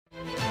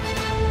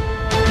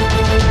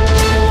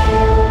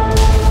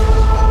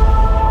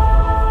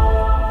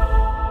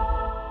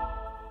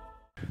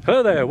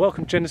Hello there,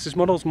 welcome to Genesis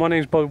Models. My name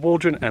is Bob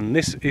Waldron and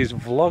this is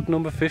vlog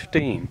number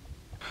 15.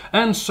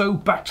 And so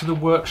back to the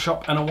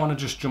workshop, and I want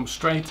to just jump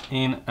straight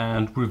in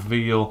and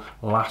reveal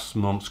last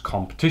month's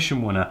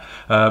competition winner,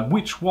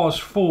 which was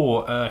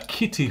for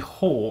Kitty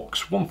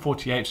Hawk's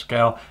 1/48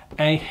 scale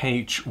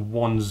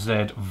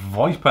AH1Z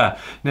Viper.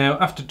 Now,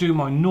 after doing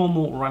my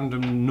normal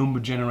random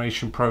number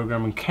generation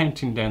program and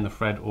counting down the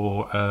thread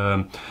or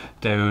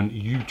down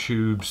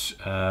YouTube's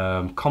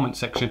comment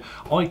section,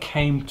 I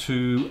came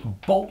to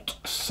Bolt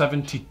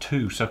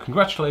 72. So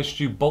congratulations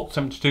to you, Bolt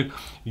 72,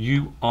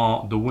 you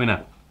are the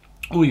winner.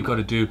 All you've got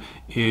to do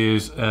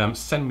is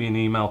send me an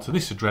email to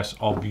this address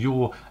of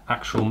your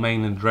actual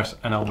mailing address,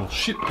 and I will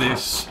ship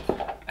this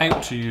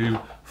out to you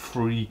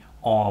free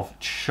of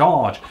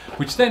charge.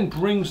 Which then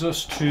brings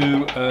us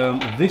to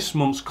this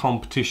month's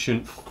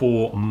competition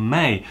for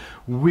May,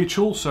 which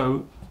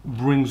also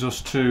brings us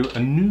to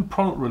a new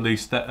product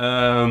release that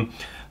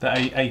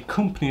that a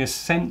company has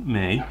sent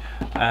me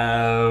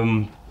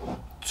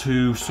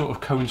to sort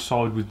of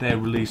coincide with their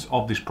release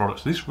of this product.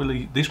 So this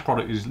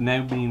product is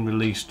now being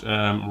released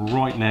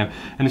right now,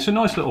 and it's a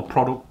nice little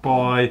product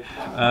by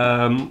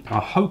I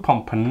hope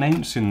I'm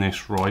pronouncing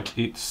this right.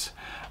 It's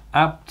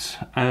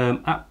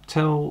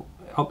Abteillung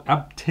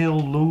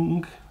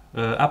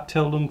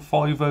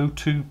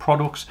 502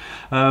 products.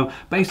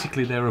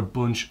 Basically, they're a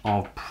bunch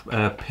of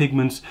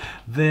pigments.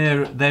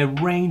 Their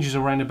range is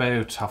around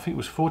about, I think it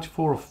was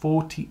 44 or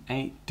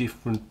 48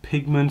 different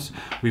pigments.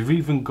 We've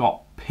even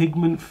got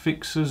pigment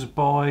fixers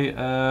by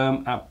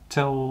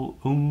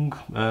Abteillung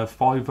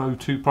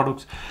 502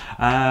 products.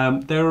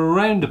 They're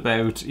around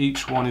about,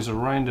 each one is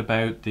around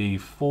about the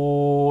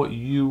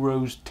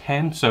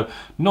 €4.10, so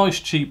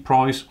nice cheap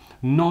price,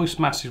 nice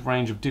massive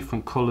range of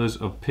different colors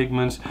of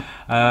pigments.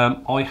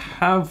 I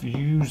have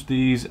used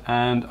these,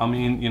 and I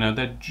mean,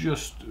 they're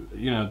just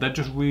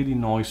really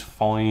nice,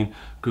 fine,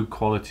 good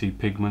quality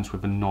pigments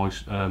with a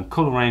nice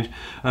color range.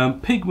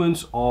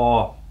 Pigments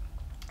are,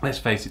 let's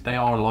face it, they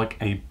are like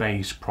a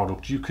base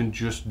product. You can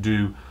just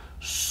do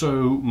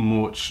so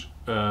much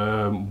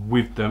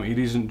with them. It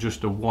isn't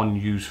just a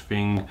one-use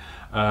thing.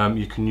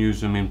 You can use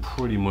them in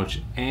pretty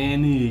much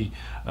any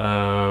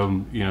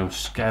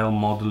scale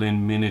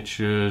modeling,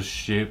 miniatures,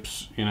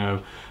 ships.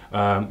 You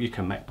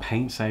can make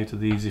paints out of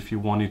these if you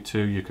wanted to.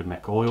 You could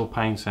make oil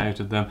paints out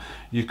of them.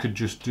 You could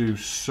just do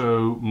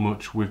so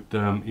much with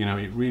them.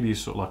 It really is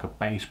sort of like a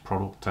base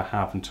product to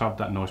have, and to have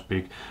that nice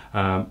big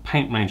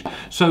paint range.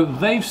 So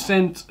they've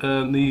sent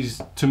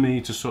these to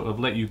me to sort of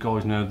let you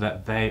guys know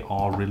that they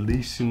are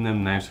releasing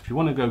them now. So if you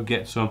want to go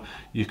get some,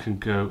 you can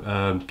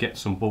go get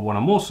some. But what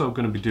I'm also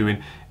going to be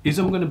doing is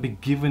I'm going to be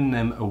giving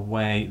them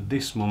away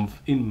this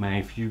month in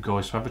May for you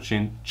guys to have a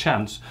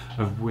chance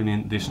of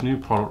winning this new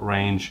product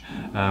range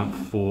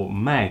for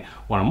May.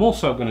 What I'm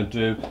also going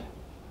to do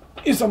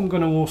is I'm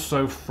going to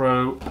also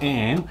throw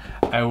in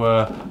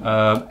our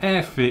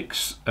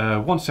Airfix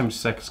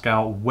 1/72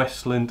 scale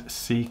Westland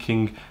Sea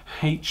King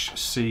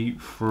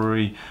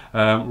HC3,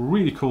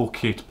 really cool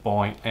kit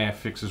by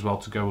Airfix as well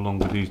to go along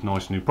with these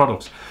nice new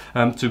products.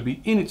 To be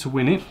in it to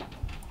win it,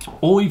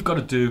 all you've got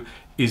to do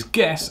is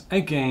guess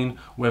again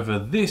whether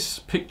this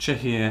picture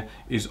here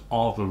is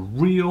either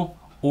real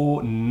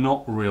or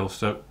not real.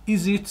 So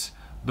is it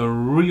the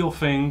real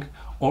thing,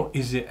 or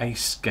is it a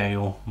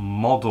scale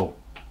model?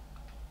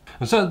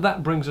 And so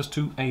that brings us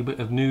to a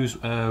bit of news,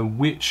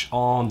 which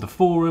on the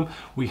forum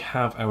we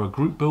have our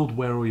group build,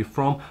 Where Are You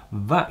From?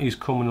 That is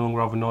coming along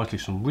rather nicely.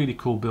 Some really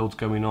cool builds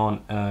going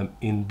on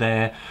in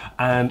there.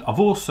 And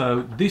I've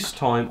also, this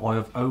time I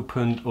have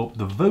opened up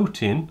the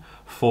voting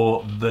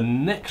for the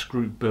next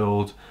group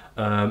build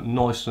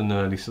nice and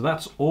early. So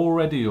that's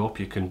already up.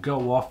 You can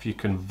go off, you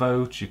can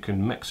vote, you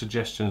can make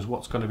suggestions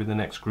what's going to be the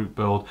next group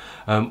build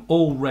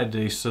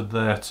already, so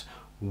that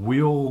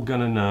we're all going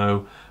to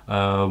know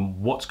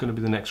what's going to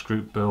be the next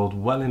group build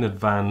well in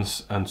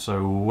advance. And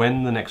so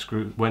when the next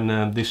group,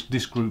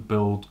 this group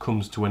build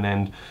comes to an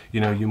end,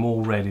 you're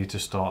more ready to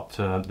start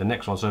the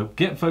next one. So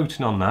get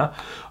voting on that.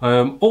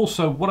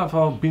 Also, what have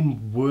I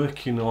been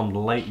working on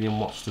lately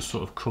and what's to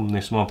sort of come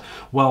this month?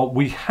 Well,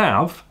 we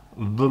have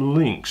the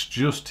links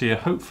just here.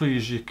 Hopefully,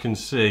 as you can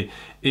see,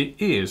 it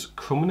is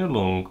coming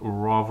along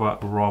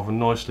rather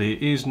nicely.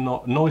 It is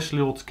not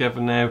nicely all together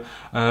now.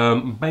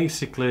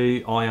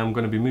 Basically, I am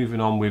going to be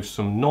moving on with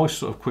some nice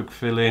sort of quick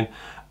fill-in,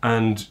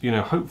 and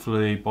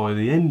hopefully by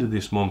the end of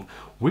this month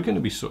we're going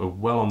to be sort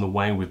of well on the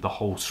way with the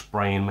whole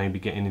spraying, maybe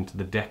getting into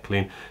the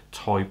deckling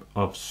type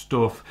of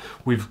stuff.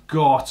 We've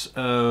got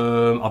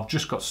I've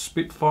just got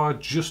Spitfire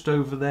just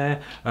over there.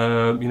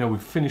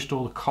 We've finished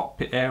all the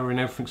cockpit area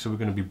and everything, so we're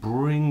going to be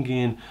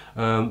bringing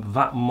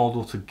that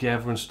model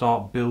together and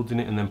start building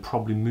it, and then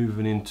probably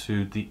moving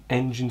into the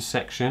engine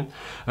section.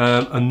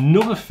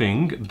 Another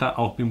thing that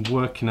I've been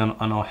working on,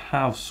 and I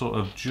have sort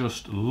of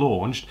just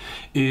launched,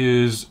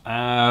 is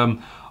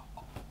on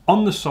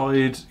the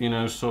side,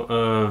 sort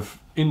of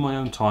in my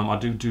own time, I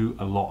do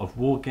a lot of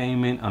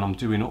wargaming, and I'm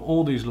doing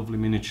all these lovely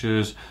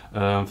miniatures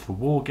for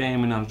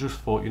wargaming, and I just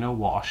thought, you know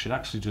what, I should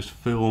actually just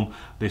film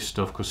this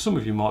stuff, because some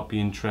of you might be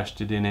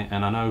interested in it,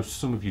 and I know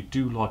some of you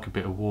do like a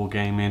bit of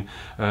wargaming,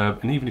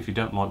 and even if you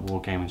don't like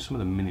wargaming, some of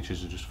the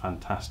miniatures are just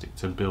fantastic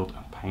to build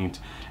and paint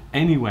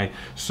anyway.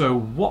 So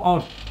what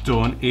I've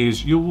done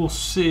is, you will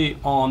see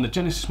on the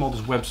Genesis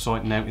Models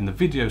website now in the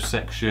video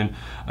section,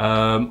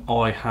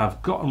 I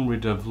have gotten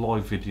rid of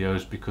live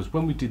videos, because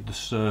when we did the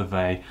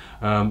survey,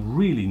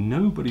 really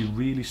nobody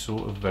really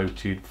sort of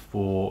voted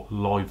for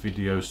live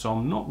videos, so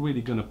I'm not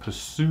really going to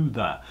pursue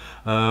that,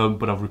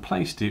 but I've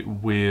replaced it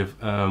with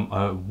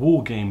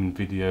wargaming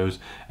videos,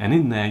 and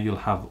in there you'll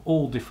have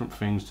all different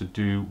things to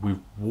do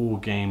with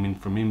wargaming,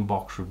 from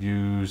inbox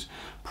reviews,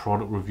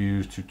 product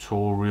reviews,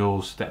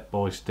 tutorials,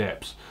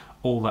 step-by-steps,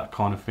 all that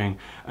kind of thing.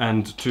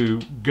 And to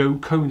go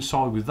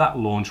coincide with that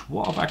launch,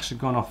 what I've actually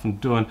gone off and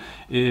done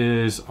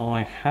is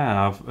I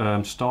have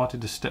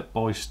started a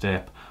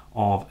step-by-step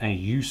of a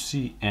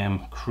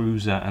UCM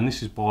cruiser, and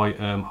this is by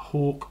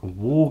Hawk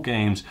War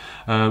Games.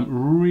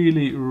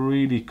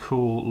 Really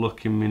cool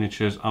looking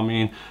miniatures. I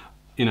mean,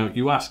 you know,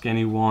 you ask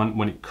anyone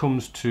when it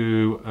comes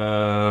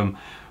to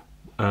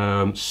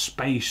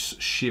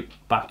spaceship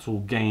battle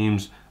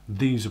games,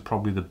 these are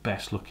probably the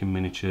best looking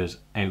miniatures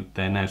out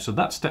there now. So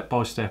that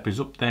step-by-step is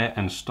up there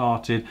and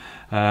started,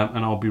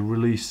 and I'll be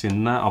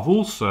releasing that. I've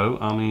also,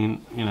 I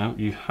mean, you know,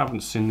 you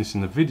haven't seen this in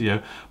the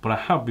video, but I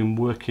have been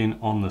working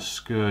on the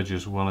Scourge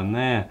as well, and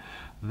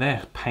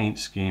their paint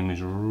scheme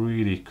is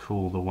really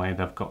cool, the way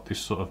they've got this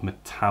sort of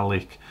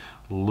metallic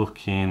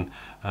looking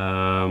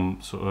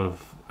sort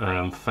of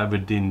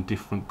feathered in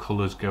different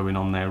colors going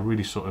on there,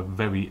 really sort of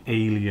very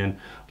alien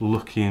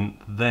looking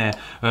there.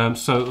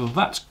 So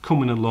that's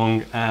coming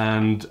along,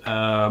 and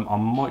I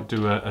might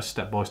do a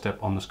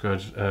step-by-step on the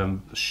Scourge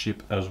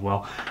ship as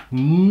well.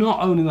 Not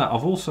only that,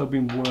 I've also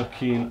been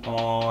working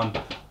on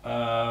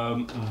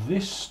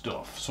this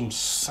stuff, some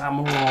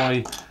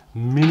samurai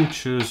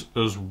miniatures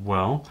as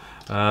well.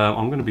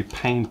 I'm going to be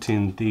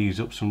painting these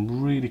up,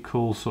 some really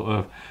cool sort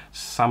of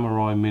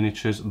samurai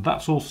miniatures.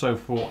 That's also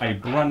for a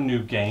brand new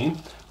game,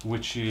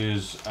 which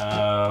is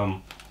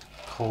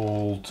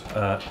called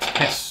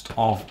Test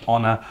of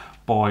Honor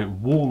by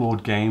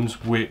Warlord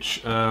Games,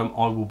 which I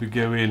will be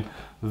going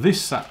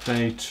this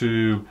Saturday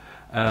to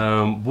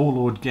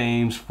Warlord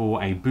Games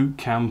for a boot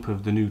camp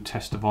of the new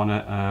Test of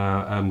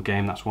Honor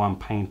game. That's why I'm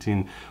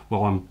painting,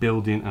 well, I'm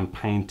building and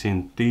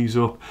painting these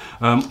up.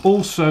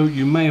 Also,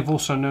 you may have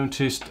also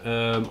noticed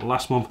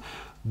last month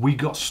we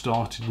got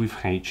started with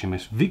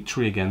HMS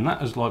Victory again.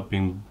 That has like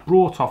been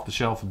brought off the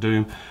shelf of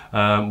doom.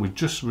 We've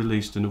just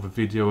released another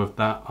video of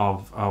that.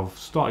 I've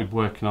started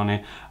working on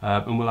it,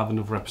 and we'll have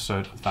another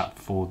episode of that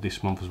for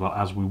this month as well,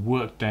 as we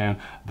work down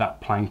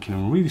that planking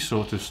and really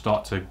sort of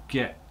start to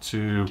get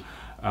to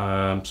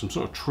some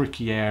sort of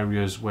tricky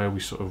areas where we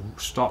sort of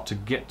start to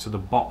get to the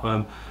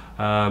bottom,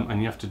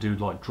 and you have to do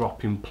like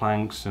dropping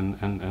planks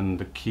and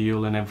the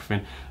keel and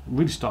everything. It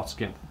really starts to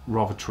get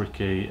rather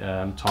tricky,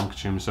 time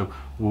consuming, so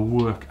we'll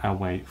work our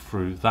way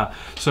through that.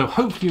 So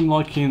hopefully you're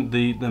liking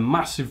the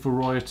massive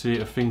variety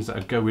of things that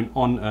are going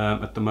on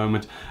at the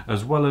moment,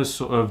 as well as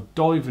sort of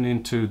diving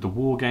into the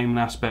wargaming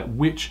aspect,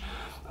 which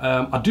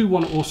I do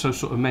want to also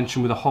sort of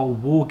mention with the whole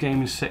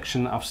wargaming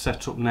section that I've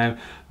set up now.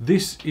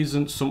 This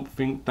isn't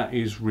something that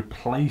is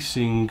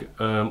replacing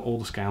all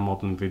the scale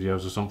modeling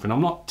videos or something.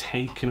 I'm not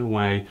taking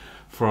away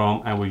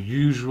from our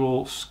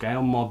usual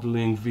scale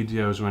modeling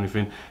videos or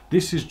anything.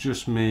 This is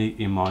just me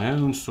in my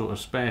own sort of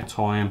spare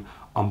time.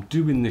 I'm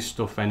doing this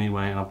stuff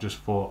anyway, and I've just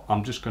thought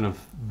I'm just going to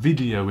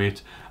video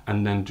it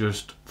and then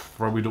just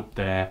throw it up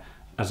there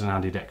as an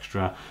added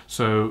extra.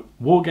 So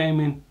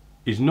wargaming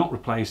is not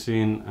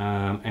replacing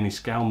any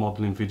scale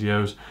modeling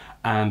videos,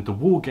 and the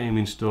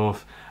wargaming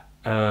stuff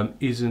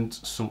isn't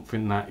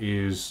something that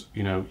is,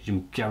 you know,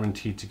 you're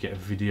guaranteed to get a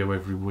video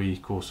every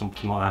week or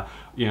something like that.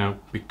 You know,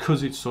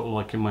 because it's sort of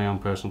like in my own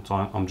personal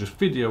time, I'm just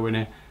videoing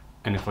it,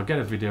 and if I get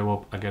a video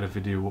up, I get a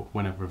video up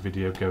whenever a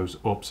video goes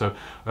up. So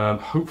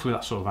hopefully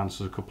that sort of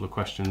answers a couple of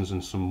questions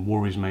and some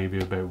worries maybe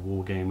about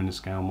wargaming and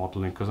scale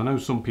modeling, because I know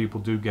some people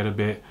do get a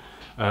bit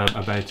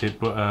about it,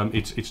 but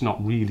it's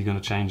not really going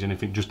to change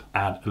anything, just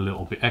add a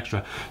little bit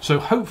extra. So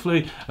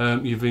hopefully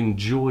you've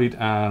enjoyed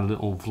our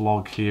little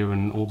vlog here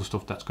and all the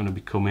stuff that's going to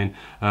be coming.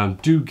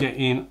 Do get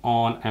in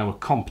on our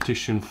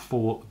competition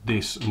for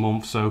this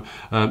month. So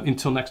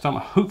until next time,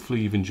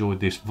 hopefully you've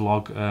enjoyed this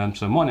vlog.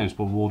 So my name is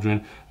Paul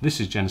Waldron,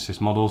 this is Genesis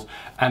Models,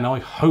 and I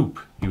hope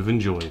you've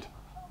enjoyed.